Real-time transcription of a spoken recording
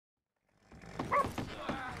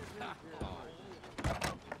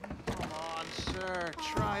sir,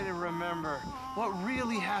 try to remember what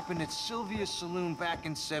really happened at Sylvia's Saloon back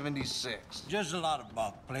in '76. Just a lot of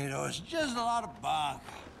bunk, Plato. It's just a lot of bunk.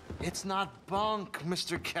 It's not bunk,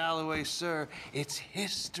 Mr. Calloway, sir. It's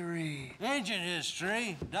history. Ancient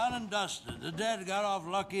history, done and dusted. The dead got off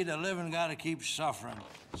lucky, the living gotta keep suffering.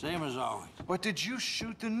 Same as always. But did you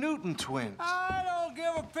shoot the Newton twins? I don't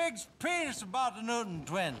give a pig's penis about the Newton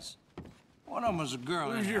twins. One of them was a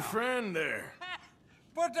girl. Who's your friend there?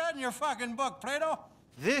 Put that in your fucking book, Plato.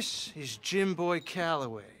 This is Jim Boy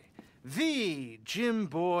Calloway. The Jim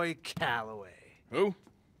Boy Calloway. Who?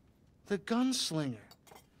 The gunslinger.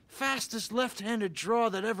 Fastest left-handed draw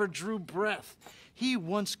that ever drew breath. He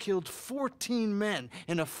once killed 14 men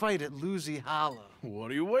in a fight at Lucy Hollow.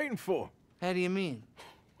 What are you waiting for? How do you mean?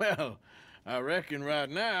 Well, I reckon right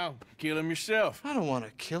now, kill him yourself. I don't want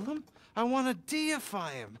to kill him. I want to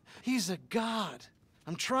deify him. He's a god.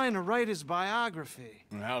 I'm trying to write his biography.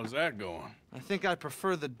 And how's that going? I think I'd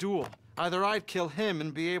prefer the duel. Either I'd kill him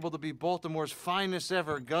and be able to be Baltimore's finest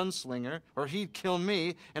ever gunslinger, or he'd kill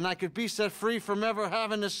me, and I could be set free from ever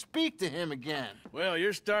having to speak to him again. Well,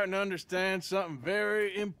 you're starting to understand something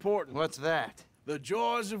very important. What's that? The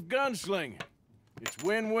joys of gunslinging. It's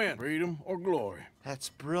win-win, freedom or glory. That's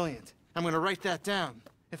brilliant. I'm gonna write that down,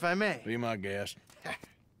 if I may. Be my guest.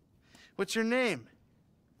 What's your name?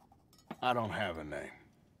 I don't have a name.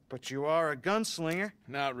 But you are a gunslinger.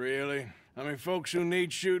 Not really. I mean, folks who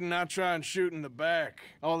need shooting, I try and shoot in the back.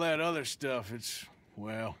 All that other stuff, it's,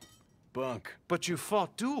 well, bunk. But you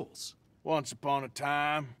fought duels. Once upon a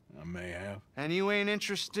time, I may have. And you ain't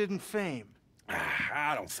interested in fame.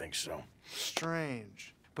 I don't think so.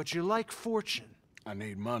 Strange. But you like fortune. I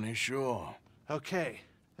need money, sure. Okay.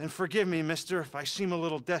 Then forgive me, mister, if I seem a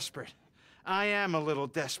little desperate. I am a little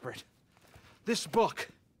desperate. This book,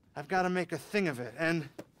 I've got to make a thing of it, and,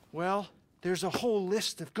 well, there's a whole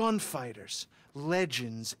list of gunfighters.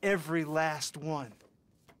 Legends, every last one.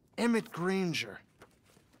 Emmet Granger.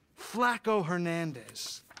 Flaco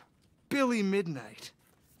Hernandez. Billy Midnight.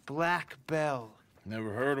 Black Belle.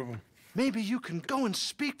 Never heard of him. Maybe you can go and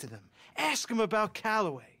speak to them. Ask them about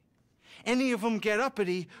Calloway. Any of them get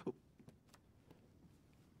uppity,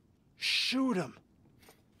 shoot them.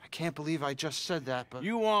 I can't believe I just said that, but...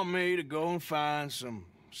 You want me to go and find some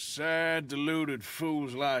sad, deluded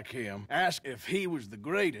fools like him, ask if he was the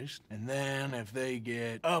greatest, and then if they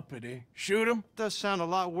get uppity, shoot him? Does sound a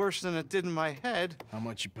lot worse than it did in my head. How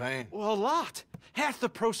much you paying? Well, a lot. Half the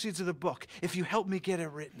proceeds of the book, if you help me get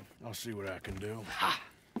it written. I'll see what I can do. Ha!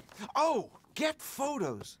 Oh, get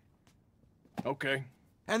photos. Okay.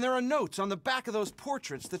 And there are notes on the back of those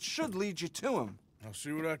portraits that should lead you to him. I'll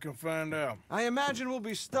see what I can find out. I imagine we'll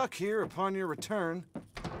be stuck here upon your return.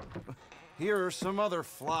 Here are some other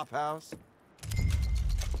flophouse.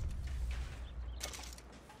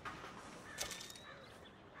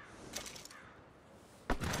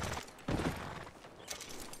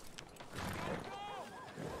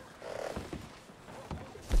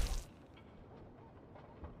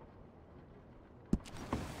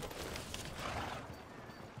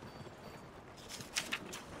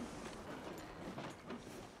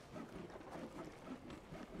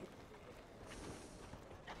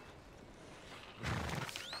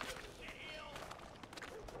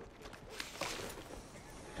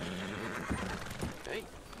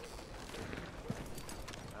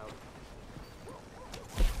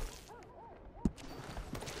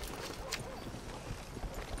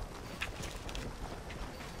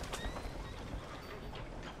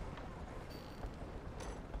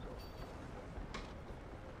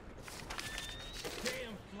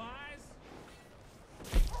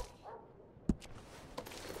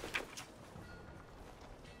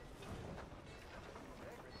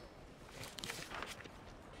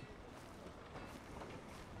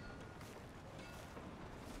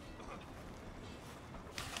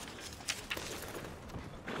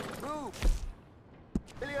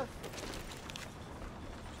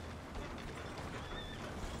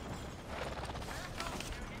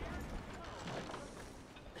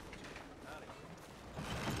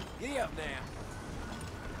 Giddy up now.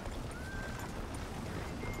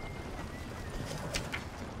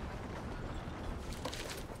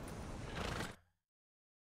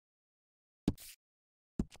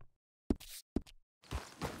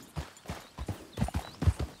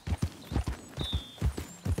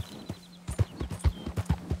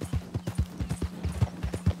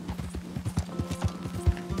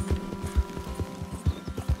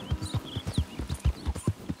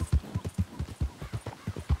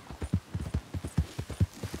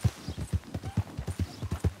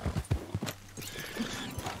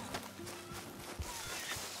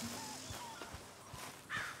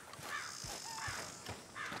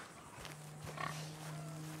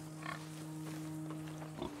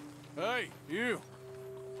 You.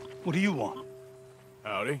 What do you want?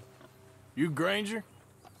 Howdy. You Granger?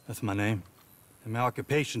 That's my name. And my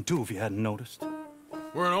occupation, too, if you hadn't noticed.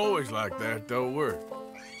 Weren't always like that, though, were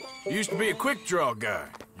you? Used to be a quick-draw guy.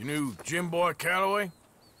 You knew Jim Boy Calloway?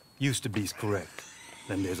 Used to be's correct.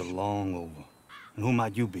 Then there's a long over. And who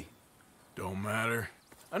might you be? Don't matter.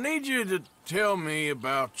 I need you to tell me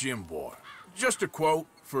about Jim Boy. Just a quote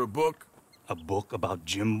for a book. A book about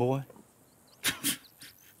Jim Boy?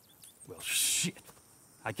 Well, shit.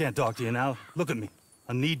 I can't talk to you now. Look at me.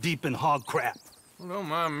 I'm knee-deep in hog crap. Well, don't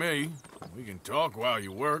mind me. We can talk while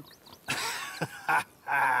you work.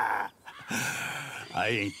 I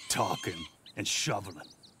ain't talking and shoveling.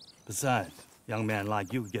 Besides, a young man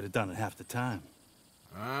like you would get it done in half the time.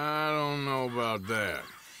 I don't know about that.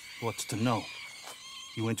 What's to know?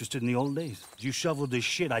 You interested in the old days? As you shoveled this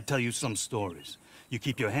shit, I tell you some stories. You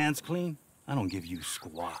keep your hands clean, I don't give you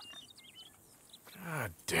squat.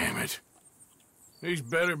 God damn it. These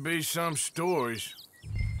better be some stories.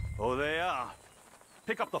 Oh, they are.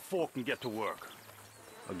 Pick up the fork and get to work.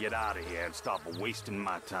 Or get out of here and stop wasting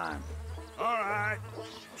my time. All right.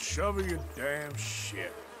 Shovel your damn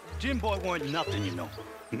shit. Jim Boy weren't nothing, you know.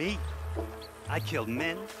 Me? I killed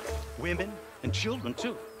men, women, and children,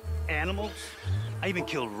 too. Animals. I even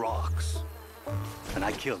killed rocks. And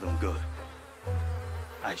I killed them good.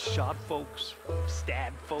 I shot folks,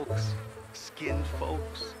 stabbed folks, skinned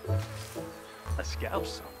folks. I scalped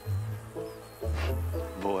some.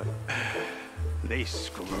 Boy, they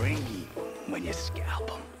scream when you scalp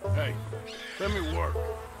them. Hey, let me work.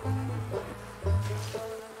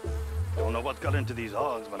 Don't know what got into these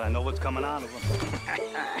hogs, but I know what's coming out of them.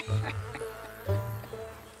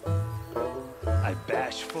 I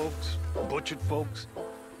bashed folks, butchered folks.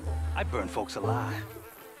 I burned folks alive.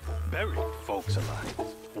 Buried folks alive.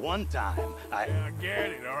 One time, Yeah, I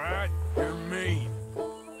get it, all right? You're mean.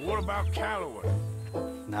 What about Calloway?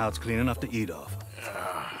 Now it's clean enough to eat off.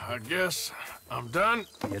 I guess I'm done.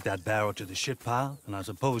 Get that barrel to the shit pile, and I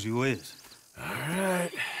suppose you is. All right.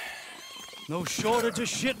 No shortage of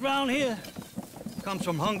shit round here. Comes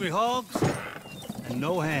from hungry hogs and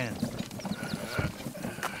no hands.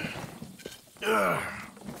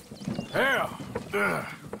 Hell,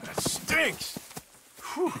 that stinks.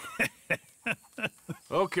 Whew.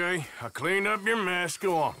 Okay, I cleaned up your mess.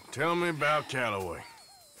 Go on, tell me about Calloway.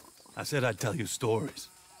 I said I'd tell you stories.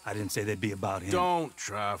 I didn't say they'd be about him. Don't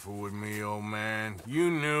trifle with me, old man. You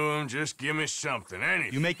knew him. Just give me something,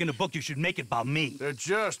 anything. You making a book, you should make it about me. They're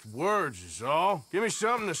just words, is all. Give me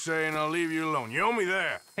something to say and I'll leave you alone. You owe me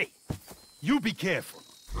that. Hey, you be careful.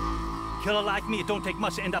 Killer like me, it don't take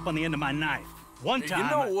much to end up on the end of my knife. One time... You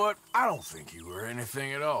know what? I don't think you were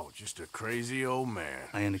anything at all. Just a crazy old man.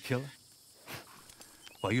 I ain't a killer?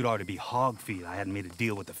 Well, you'd already be hog feed. I hadn't made a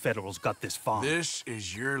deal with the Federals, got this far. This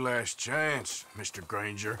is your last chance, Mr.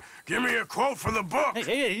 Granger. Give me a quote from the book.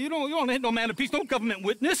 Hey, you don't hit no man of peace, no government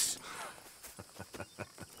witness.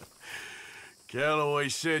 Calloway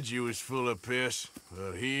said you was full of piss,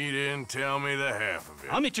 but he didn't tell me the half of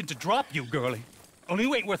it. I'm itching to drop you, girlie. Only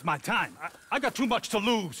you ain't worth my time. I got too much to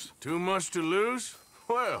lose. Too much to lose?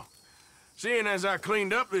 Well, seeing as I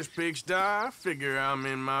cleaned up this pigsty, I figure I'm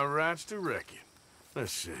in my rights to wreck it.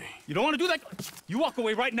 Let's see. You don't want to do that? You walk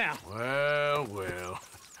away right now. Well.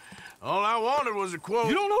 All I wanted was a quote.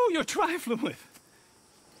 You don't know who you're trifling with.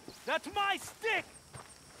 That's my stick!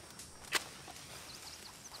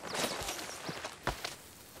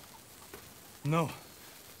 No.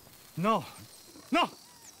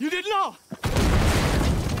 You didn't know!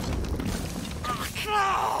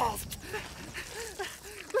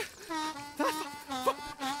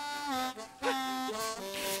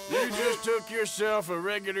 You just took yourself a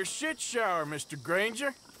regular shit shower, Mr.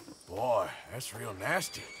 Granger. Boy, that's real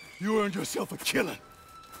nasty. You earned yourself a killing.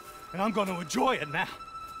 And I'm gonna enjoy it now.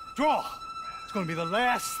 Draw! It's gonna be the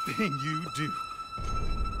last thing you do.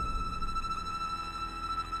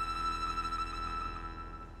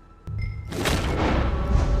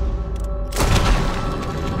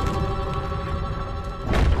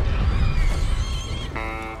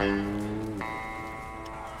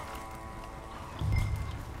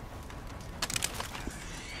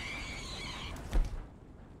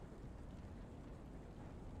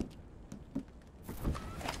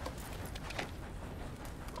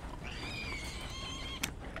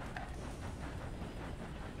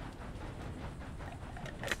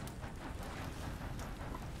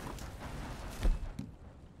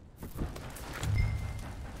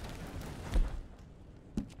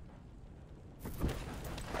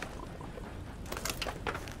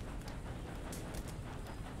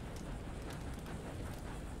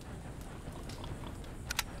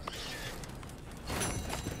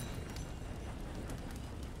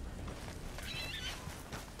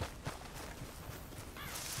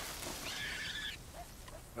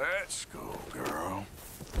 Let's go, girl.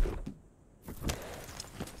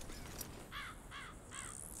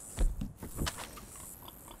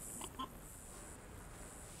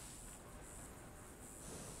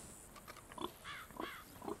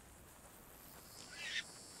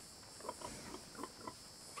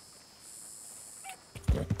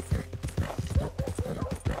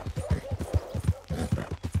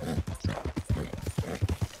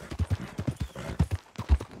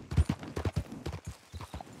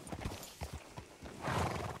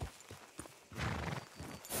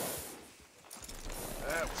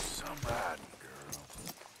 That was some riding, girl.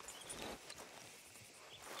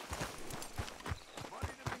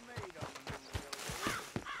 Money to be made on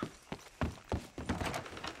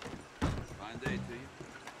the Fine day to you.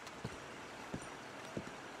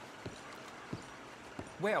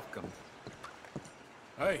 Welcome.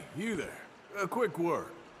 Hey, you there. A quick word.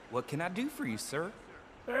 What can I do for you, sir?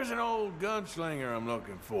 There's an old gunslinger I'm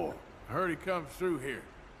looking for. I heard he comes through here.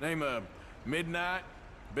 Name of Midnight?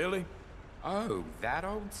 Billy? Oh, that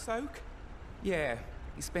old soak? Yeah,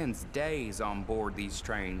 he spends days on board these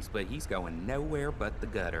trains, but he's going nowhere but the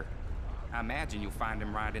gutter. I imagine you'll find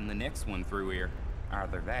him right in the next one through here.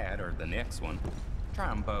 Either that or the next one. Try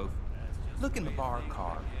them both. Look in the bar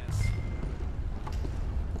car.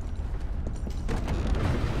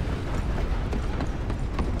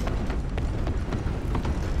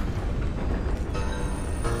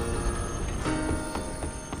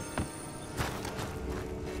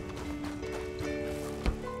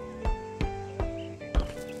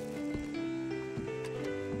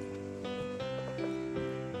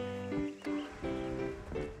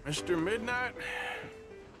 Mr. Midnight?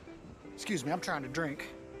 Excuse me, I'm trying to drink.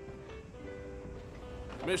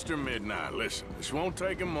 Mr. Midnight, listen, this won't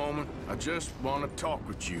take a moment. I just want to talk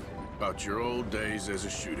with you about your old days as a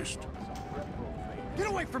shootist. Get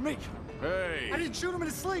away from me! Hey! I didn't shoot him in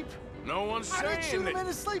his sleep! No one's I saying didn't shoot that. him in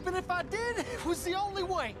his sleep, and if I did, it was the only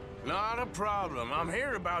way! Not a problem. I'm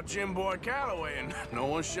here about Jim Boy Calloway, and no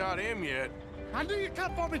one shot him yet. I knew you'd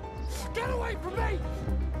come for me! Get away from me!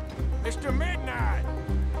 Mr. Midnight!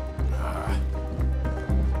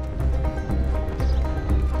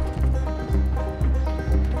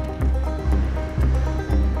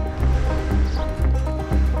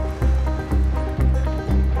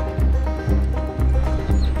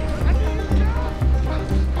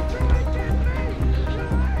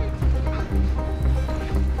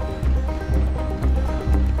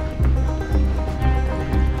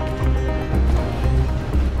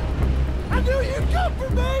 I knew you'd come for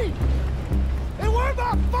me! It weren't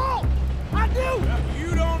my fault! I knew!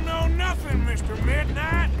 You don't know nothing, Mr.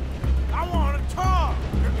 Midnight. I want to talk.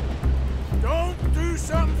 Don't do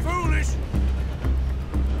something foolish.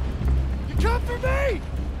 You come for me!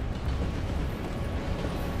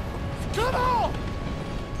 Come on!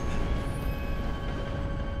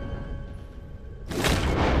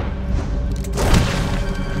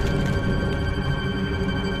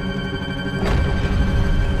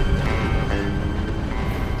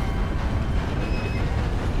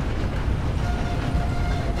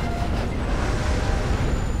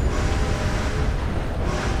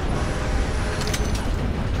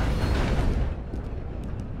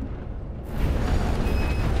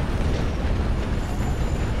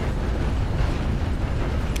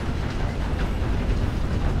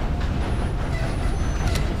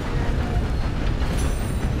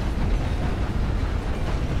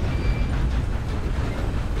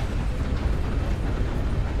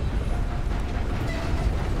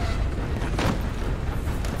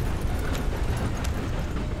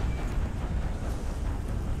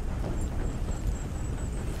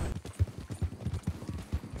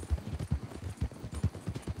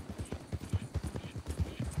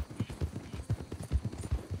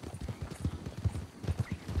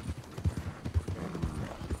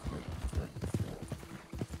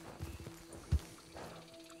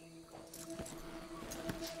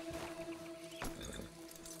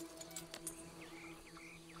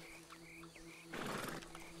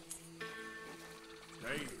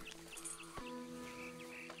 Hey.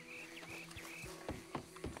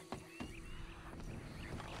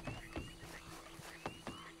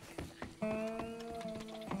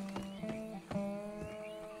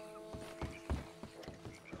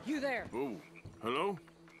 You there? Oh, hello?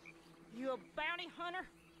 You a bounty hunter?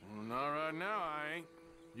 Well, not right now, I ain't.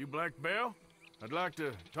 You Black Belle? I'd like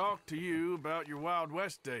to talk to you about your Wild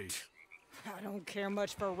West days. I don't care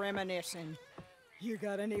much for reminiscing. You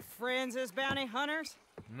got any friends as bounty hunters?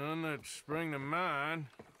 None that spring to mind.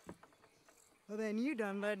 Well, then you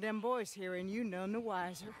done led them boys here and you none the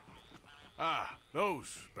wiser. Ah,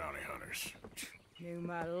 those bounty hunters. Knew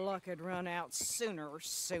my luck had run out sooner.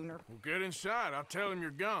 Well, get inside. I'll tell him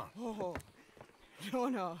you're gone. Oh,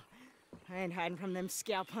 no. I ain't hiding from them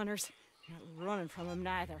scalp hunters. Not running from them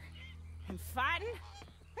neither. And fighting?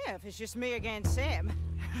 Yeah, if it's just me against him,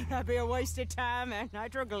 that'd be a waste of time and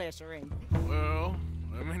nitroglycerin. Well,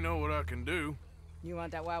 let me know what I can do. You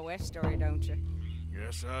want that Wild West story, don't you?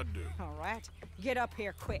 Yes, I do. All right. Get up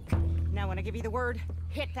here quick. Now, when I give you the word,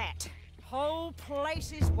 hit that. Whole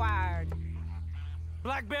place is wired.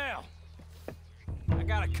 Black Belle, I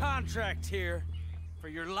got a contract here for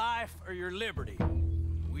your life or your liberty.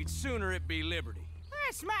 We'd sooner it be liberty.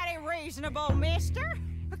 That's mighty reasonable, mister.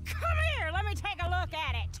 Come here, let me take a look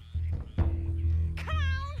at it. Come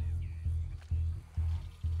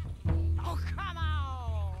on. Oh, come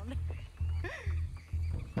on.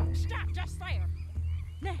 Stop just there.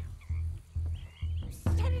 Now,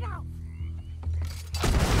 set it off.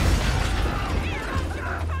 Here comes your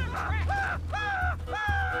contract.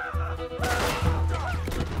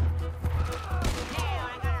 Now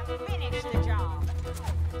I gotta finish the job.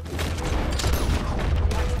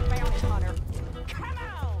 Like a bounty hunter. Come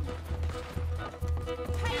on!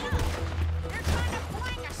 Hey, look! They're trying to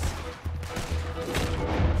flank us!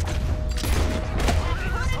 Put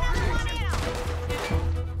another one in!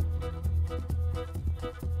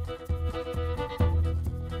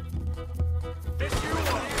 This you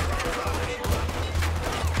one!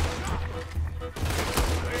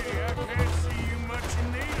 Lady, I can't see you much in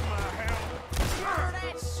need of my help. Sure,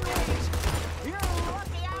 that's sweet! You're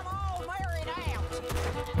lucky I'm all married out!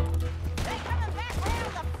 They coming back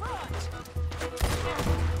round the front!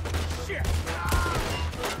 Shit!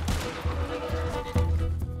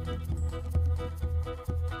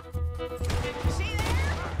 See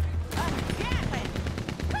there? A Gatling!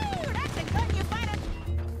 Woo, that's a gun you fight an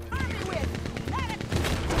army with! Not a... And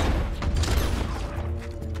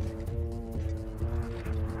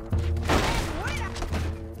wait a...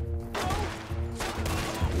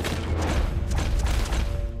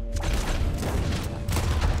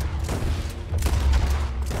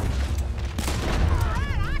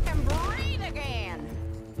 Alright, I can breathe again!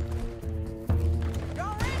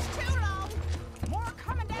 Don't rest too long! More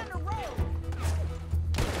coming down the road!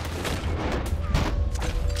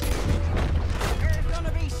 There's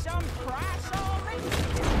gonna be some price on me.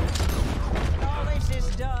 All this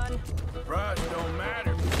is done. Price don't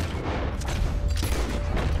matter.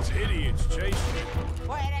 It's idiots chasing you.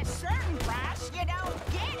 Well, at a certain price, you don't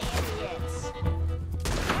get idiots.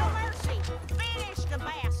 No mercy. Finish the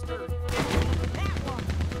bastard. That one.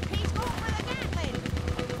 He's going for the Gatling.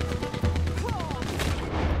 Oh.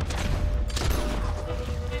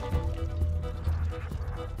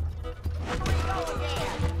 Here we go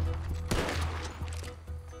again.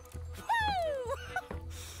 Woo!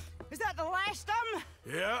 Is that the last of them?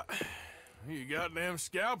 Yeah. You got them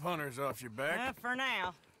scalp hunters off your back. For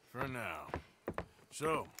now. For now.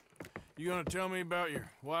 So, you gonna tell me about your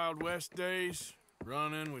Wild West days?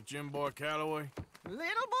 Running with Jim Boy Calloway?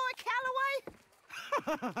 Little boy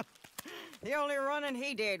Calloway? The only running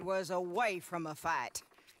he did was away from a fight.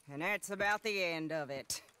 And that's about the end of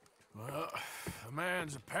it. Well, the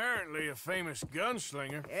man's apparently a famous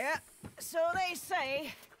gunslinger. Yeah, so they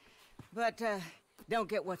say. But, don't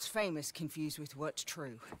get what's famous confused with what's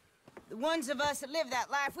true. The ones of us that lived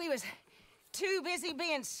that life, we was too busy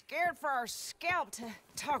being scared for our scalp to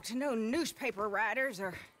talk to no newspaper writers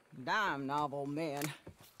or dime novel men.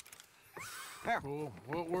 Well,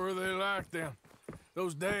 what were they like then?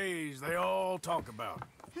 Those days they all talk about.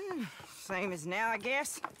 Same as now, I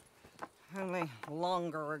guess. Only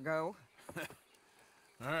longer ago.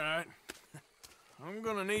 All right. I'm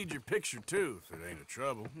gonna need your picture, too, if it ain't a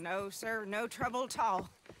trouble. No, sir, no trouble at all.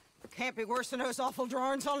 Can't be worse than those awful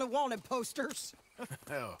drawings on the wanted posters.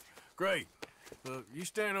 Hell, great. Look, you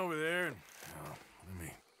stand over there and... let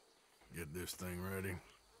me get this thing ready.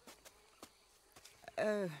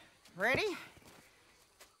 Ready?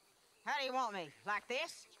 How do you want me? Like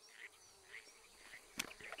this?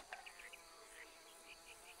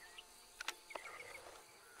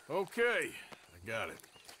 Okay, I got it.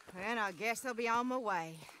 Then I guess I'll be on my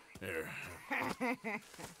way. There.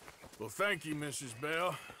 Well, thank you, Mrs.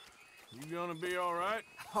 Belle. You gonna be all right?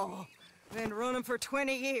 Oh, been running for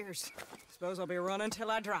 20 years. Suppose I'll be running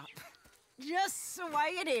till I drop. Just the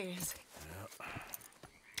way it is. Yeah.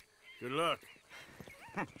 Good luck.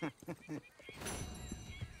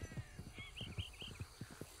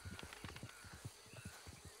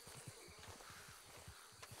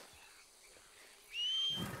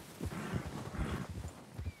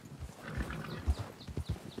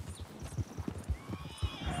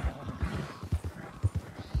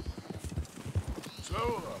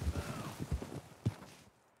 Slow up now.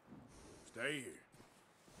 Stay here.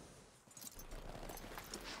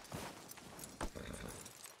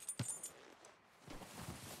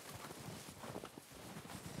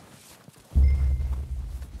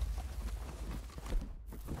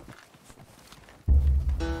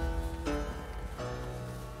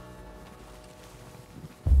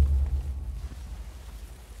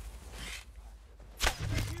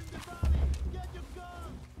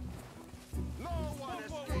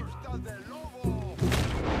 Out there.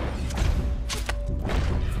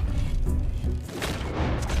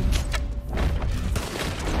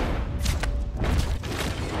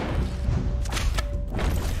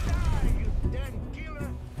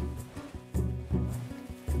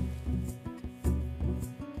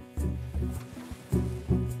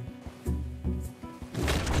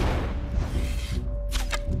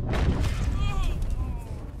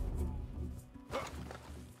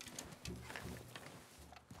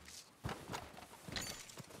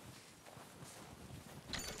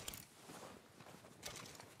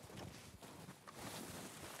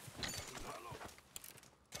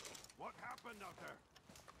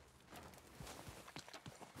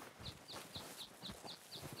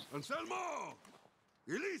 Anselmo!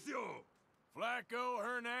 Elicio! Flaco,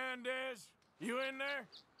 Hernandez, you in there?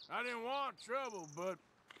 I didn't want trouble, but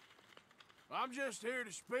I'm just here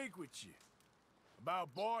to speak with you.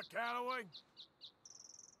 About Boy Calloway.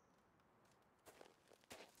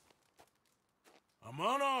 I'm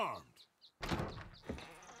unarmed.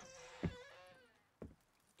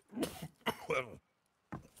 Well...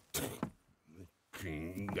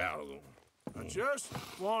 I just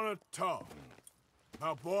want to talk.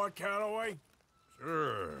 About Boy Calloway?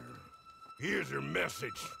 Sure. Here's your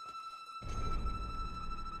message.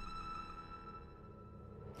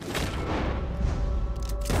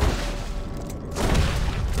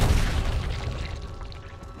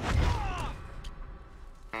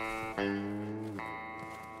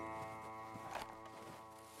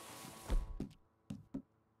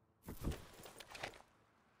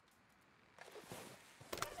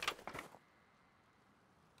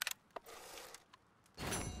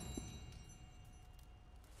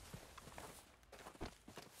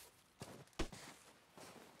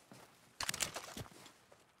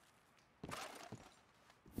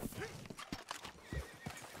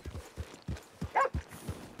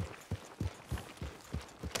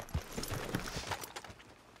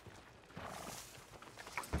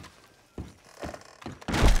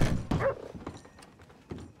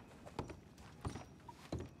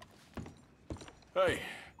 Hey,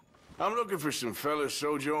 I'm looking for some fellas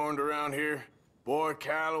sojourned around here. Boy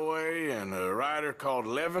Calloway and a rider called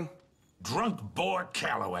Levin. Drunk Boy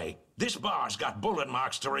Calloway. This bar's got bullet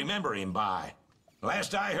marks to remember him by.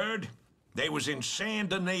 Last I heard, they was in Saint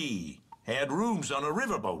Denis. Had rooms on a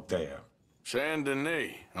riverboat there. Saint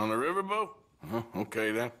Denis? On a riverboat?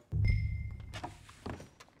 Okay then.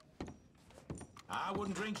 I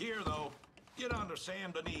wouldn't drink here, though. Get on to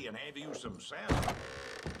Saint Denis and have you some salad.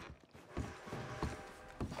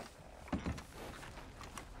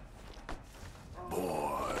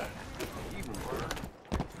 Boy.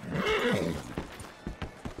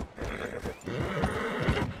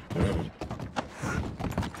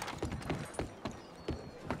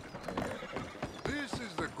 This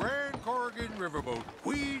is the Grand Corrigan Riverboat,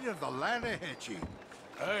 queen of the Lanahatchee.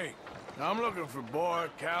 Hey, I'm looking for Boy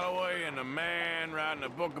Calloway and the man writing a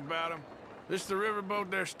book about him. This the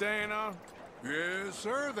riverboat they're staying on? Yes,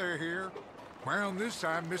 sir, they're here. Around this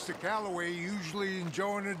time, Mr. Calloway usually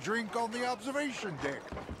enjoying a drink on the observation deck.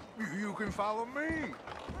 You can follow me.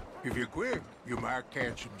 If you're quick, you might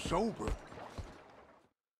catch him sober.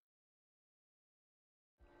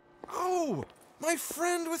 Oh, my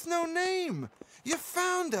friend with no name. You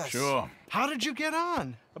found us. Sure. How did you get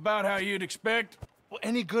on? About how you'd expect. Well,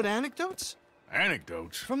 any good anecdotes?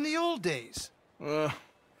 Anecdotes? From the old days.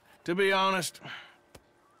 To be honest,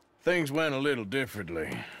 things went a little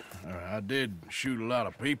differently. I did shoot a lot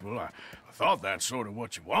of people. I thought that's sort of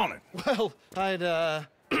what you wanted. Well, I'd,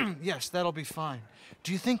 yes, that'll be fine.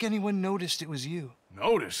 Do you think anyone noticed it was you?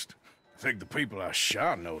 Noticed? I think the people I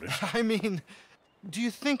shot noticed. I mean, do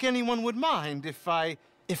you think anyone would mind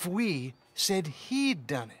if we said he'd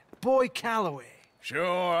done it? Boy Calloway.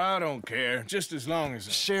 Sure, I don't care. Just as long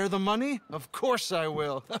as... Share the money? Of course I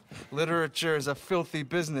will. Literature is a filthy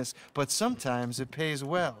business, but sometimes it pays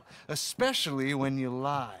well, especially when you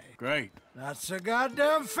lie. Great. Not so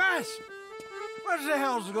goddamn fast. What the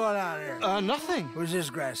hell's going on here? Nothing. Who's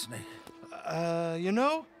this grass snake? You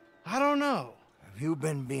know, I don't know. Have you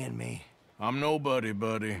been being me? I'm nobody,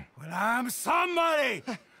 buddy. Well, I'm somebody!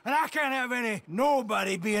 And I can't have any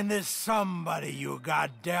nobody being this somebody, you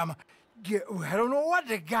goddamn... I don't know what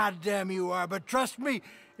the goddamn you are, but trust me,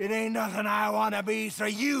 it ain't nothing I want to be, so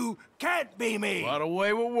you can't be me. What a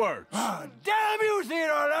way with words. Damn you,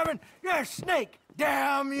 Theodore Levin! You're a snake!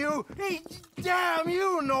 Damn you! Hey, damn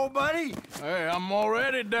you, nobody! Hey, I'm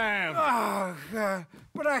already damned. Oh, God.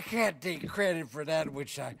 But I can't take credit for that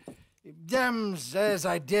which them says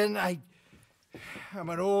I didn't. I'm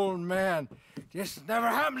an old man. Just never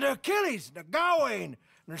happened to Achilles, to Gawain,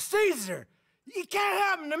 or Caesar. It can't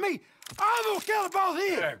happen to me. I'm gonna kill them both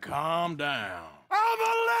here. Yeah, calm down. I'm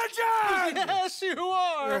a legend! Yes, you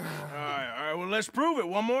are! All right, well, let's prove it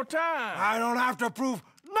one more time. I don't have to prove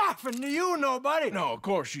nothing to you, nobody. No, of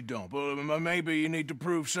course you don't, but maybe you need to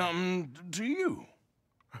prove something to you.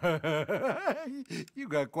 You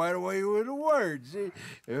got quite a way with the words.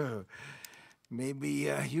 Maybe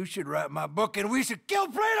you should write my book and we should kill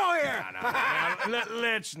Plato here!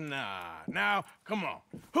 Let's not. Now, come on.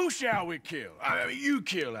 Who shall we kill? I mean, you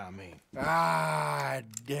kill, I mean. Ah,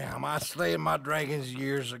 damn. I slayed my dragons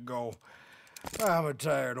years ago. I'm a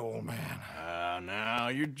tired old man. Now,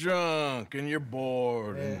 you're drunk and you're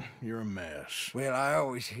bored and you're a mess. Well, I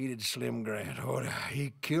always hated Slim Grant. Oh,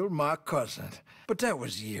 he killed my cousin. But that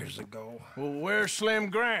was years ago. Well, where's Slim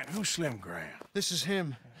Grant? Who's Slim Grant? This is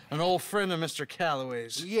him. An old friend of Mr.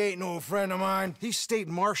 Calloway's. He ain't no friend of mine. He's state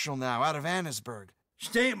marshal now, out of Annesburg.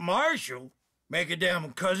 State marshal? Make a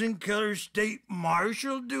damn cousin killer state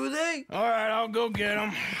marshal, do they? All right, I'll go get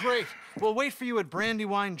him. Great. We'll wait for you at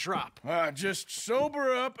Brandywine Drop. Just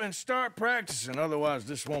sober up and start practicing. Otherwise,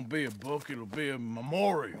 this won't be a book. It'll be a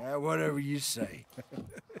memorial. Whatever you say.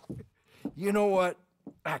 You know what?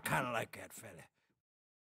 I kind of like that fella.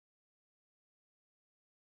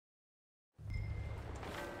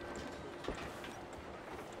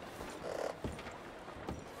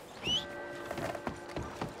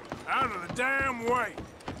 Out of the damn way!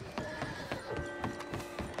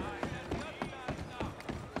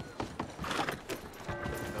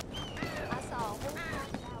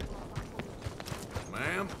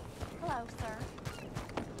 Ma'am? Hello, sir.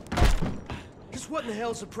 Just what in the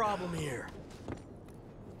hell's the problem here?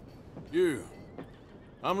 You.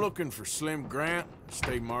 I'm looking for Slim Grant,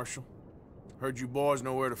 State Marshal. Heard you boys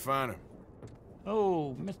know where to find him.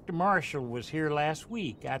 Oh, Mr. Marshall was here last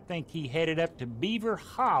week. I think he headed up to Beaver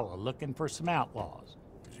Hollow looking for some outlaws.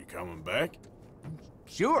 Is he coming back?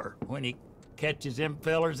 Sure, when he catches them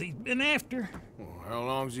fellers he's been after. Well, how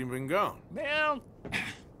long's he been gone? Well,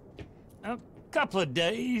 a couple of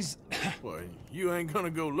days. Well, you ain't gonna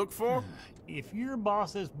go look for him? If your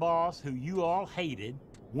boss's boss, who you all hated,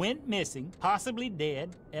 went missing, possibly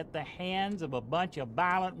dead, at the hands of a bunch of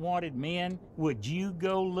violent wanted men, would you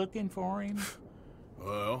go looking for him?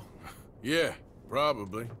 Well, yeah,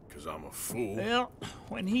 probably, because I'm a fool. Well,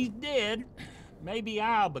 when he's dead, maybe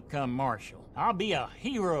I'll become marshal. I'll be a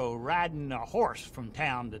hero riding a horse from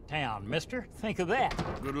town to town, mister. Think of that.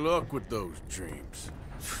 Good luck with those dreams.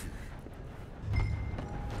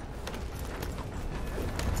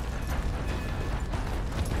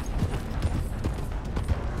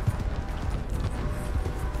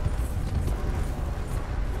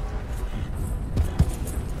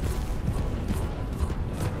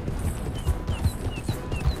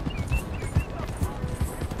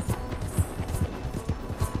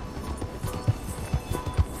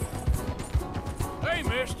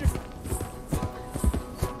 Mister.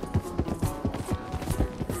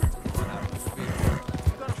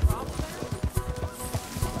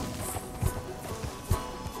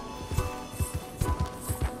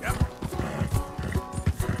 Yep.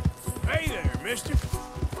 Hey there, mister.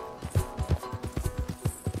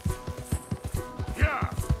 Yeah.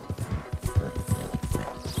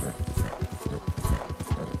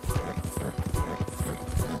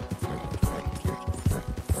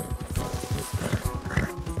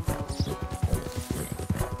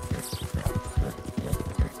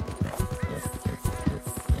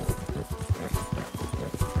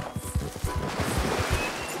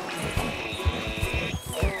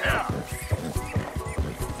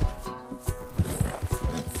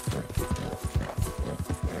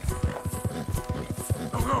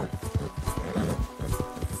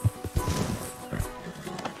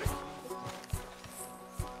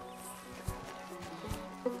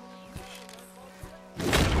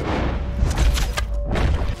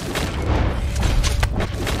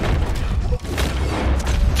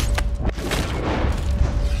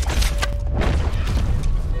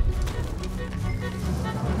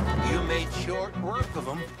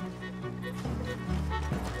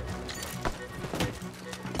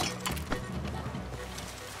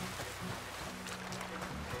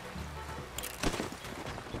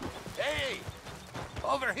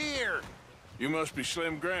 Over here! You must be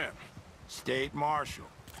Slim Grant. State Marshal,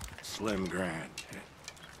 Slim Grant.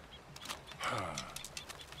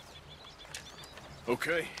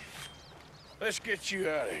 Okay, let's get you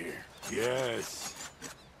out of here. Yes,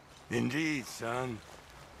 indeed, son.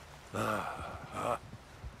 I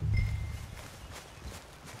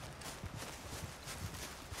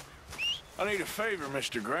need a favor,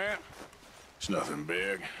 Mr. Grant. It's nothing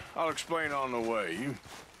big. I'll explain on the way. You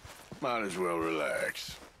might as well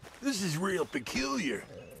relax. This is real peculiar.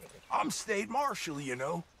 I'm State Marshal, you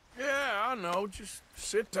know. Yeah, I know. Just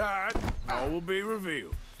sit tight. All will be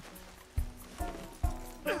revealed.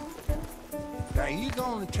 Now, you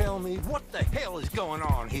gonna tell me what the hell is going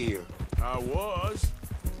on here? I was,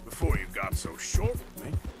 before you got so short with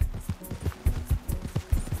me.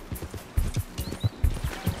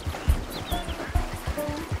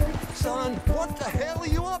 Son, what the hell are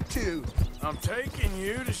you up to? I'm taking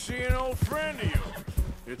you to see an old friend of yours.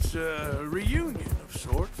 It's a reunion of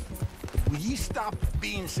sorts. Will you stop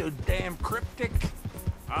being so damn cryptic?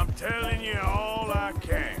 I'm telling you all I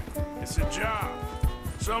can. It's a job.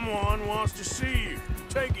 Someone wants to see you. I'm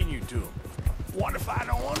taking you to them. What if I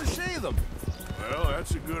don't want to see them? Well,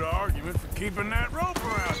 that's a good argument for keeping that rope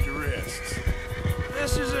around your wrists.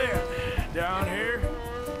 This is it. Down here.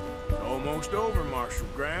 It's almost over, Marshal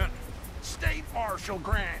Grant. State Marshal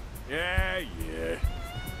Grant. Yeah.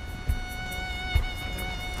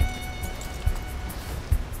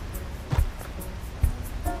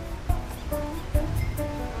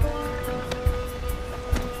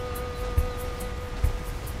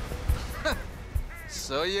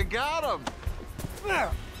 So you got him.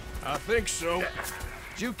 I think so.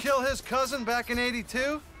 Did you kill his cousin back in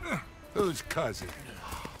 '82? Whose cousin?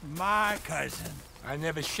 My cousin. I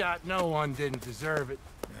never shot no one didn't deserve it.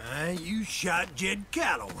 You shot Jed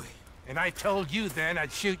Calloway. And I told you then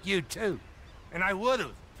I'd shoot you too. And I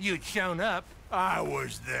would've if you'd shown up. I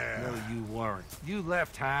was there. No, you weren't. You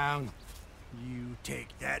left town. You take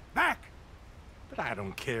that back. But I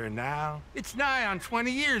don't care now. It's nigh on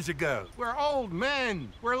 20 years ago. We're old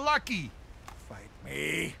men. We're lucky. Fight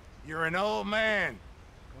me. You're an old man.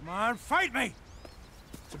 Come on, fight me.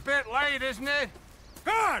 It's a bit late, isn't it?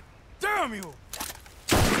 God damn you!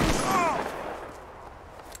 Oh!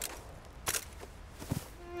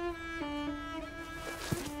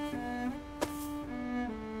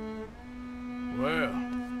 Well,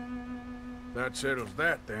 that settles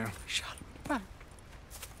that then. Shot him in the back.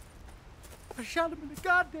 I shot him in the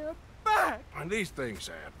goddamn back. And these things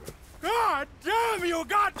happen. God damn you,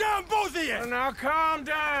 goddamn both of you! Well, now calm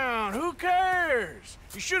down. Who cares?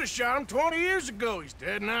 You should have shot him 20 years ago. He's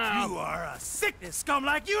dead now. You are a sickness scum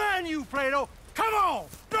like you and you, Plato. Come on,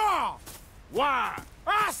 draw! Why?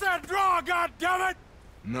 I said draw, goddammit!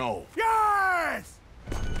 No. Yes!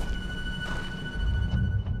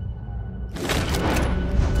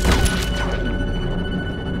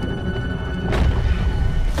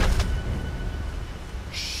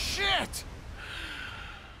 Shit!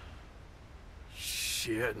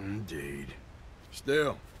 Shit, indeed.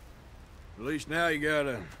 Still, at least now you got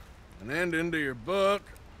an ending to your book.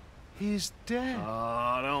 He's dead.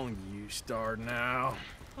 Oh, don't you start now.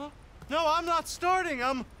 No, I'm not starting.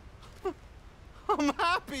 I'm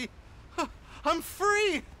happy. I'm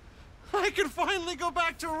free. I can finally go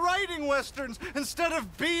back to writing westerns instead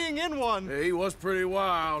of being in one. Hey, he was pretty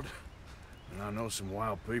wild. And I know some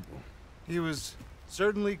wild people. He was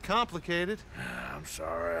certainly complicated. I'm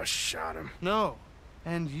sorry I shot him. No,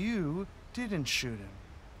 and you didn't shoot him.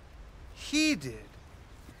 He did.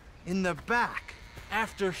 In the back.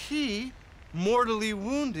 After he mortally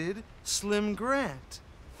wounded Slim Grant.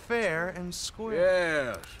 Fair and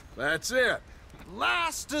square. Yes, that's it.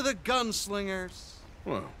 Last of the gunslingers.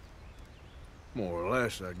 Well, more or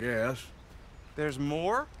less, I guess. There's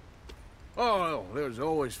more? Oh, there's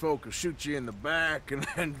always folk who shoot you in the back and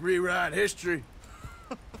then rewrite history.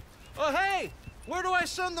 Oh, hey! Where do I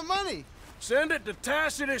send the money? Send it to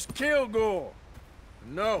Tacitus Kilgore.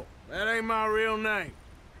 No, that ain't my real name.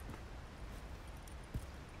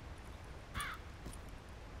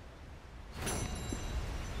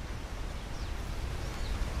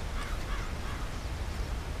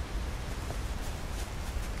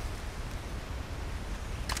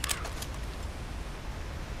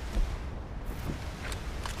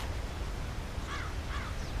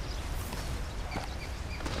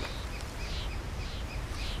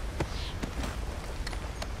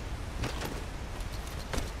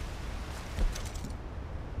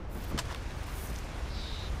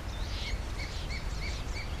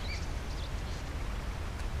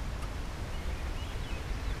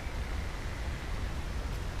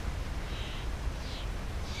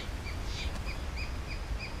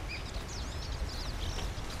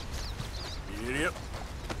 Giddy up.